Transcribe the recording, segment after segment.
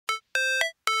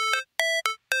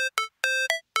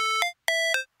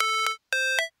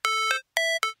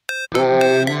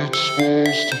Never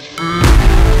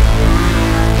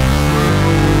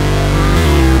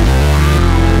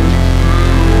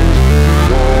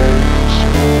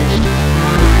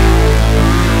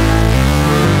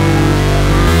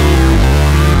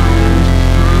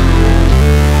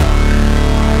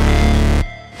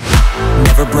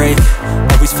break,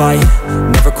 always fight,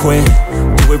 never quit,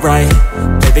 do it right,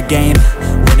 play the game,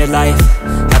 win it life,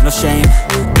 have no shame,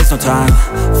 there's no time,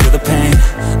 feel the pain,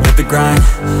 live the grind,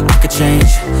 I could change,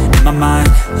 in my mind,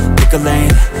 pick a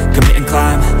lane, commit and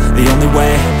climb, the only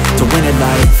way to win it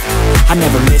life. I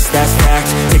never miss, that's fact,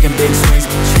 taking big swings,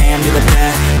 each hand to the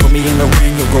bat, put me in the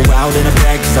ring, you'll go out in a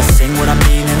bag, cause I sing what I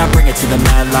mean and I bring it to the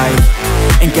mad light.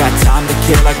 Ain't got time to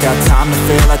kill, I got time to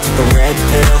feel, I took the red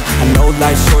pill, I know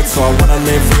life's short so I wanna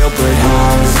live real, but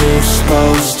how's it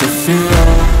supposed to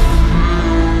feel?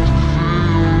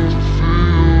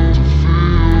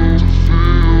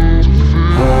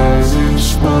 How's it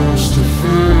supposed to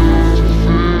feel?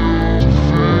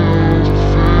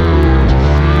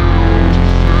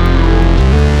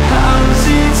 How's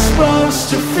it supposed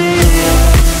to feel?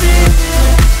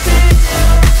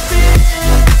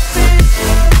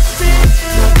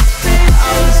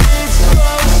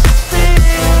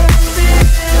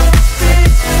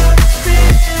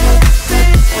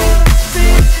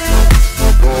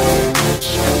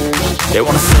 They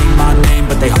wanna say my name,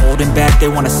 but they holding back. They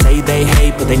wanna say they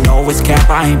hate, but they know it's cap.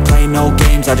 I ain't play no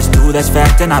games, I just do that's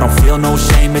fact. And I don't feel no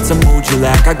shame, it's a mood you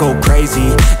lack. I go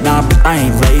crazy, nah, but I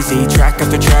ain't lazy. Track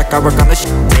after track, I work on this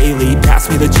shit daily. Pass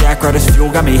me the jack, right as fuel,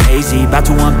 got me hazy. About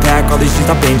to unpack all these things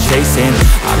I've been chasing.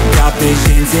 I've got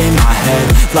visions in my head,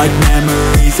 like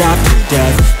memories after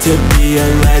death. To be a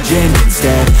legend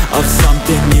instead of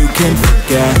something you can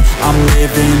forget. I'm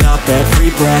living up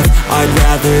every breath, I'd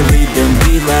rather lead than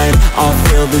be led. I'll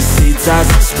fill the seats as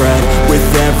I spread with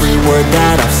every word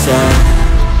that I've said.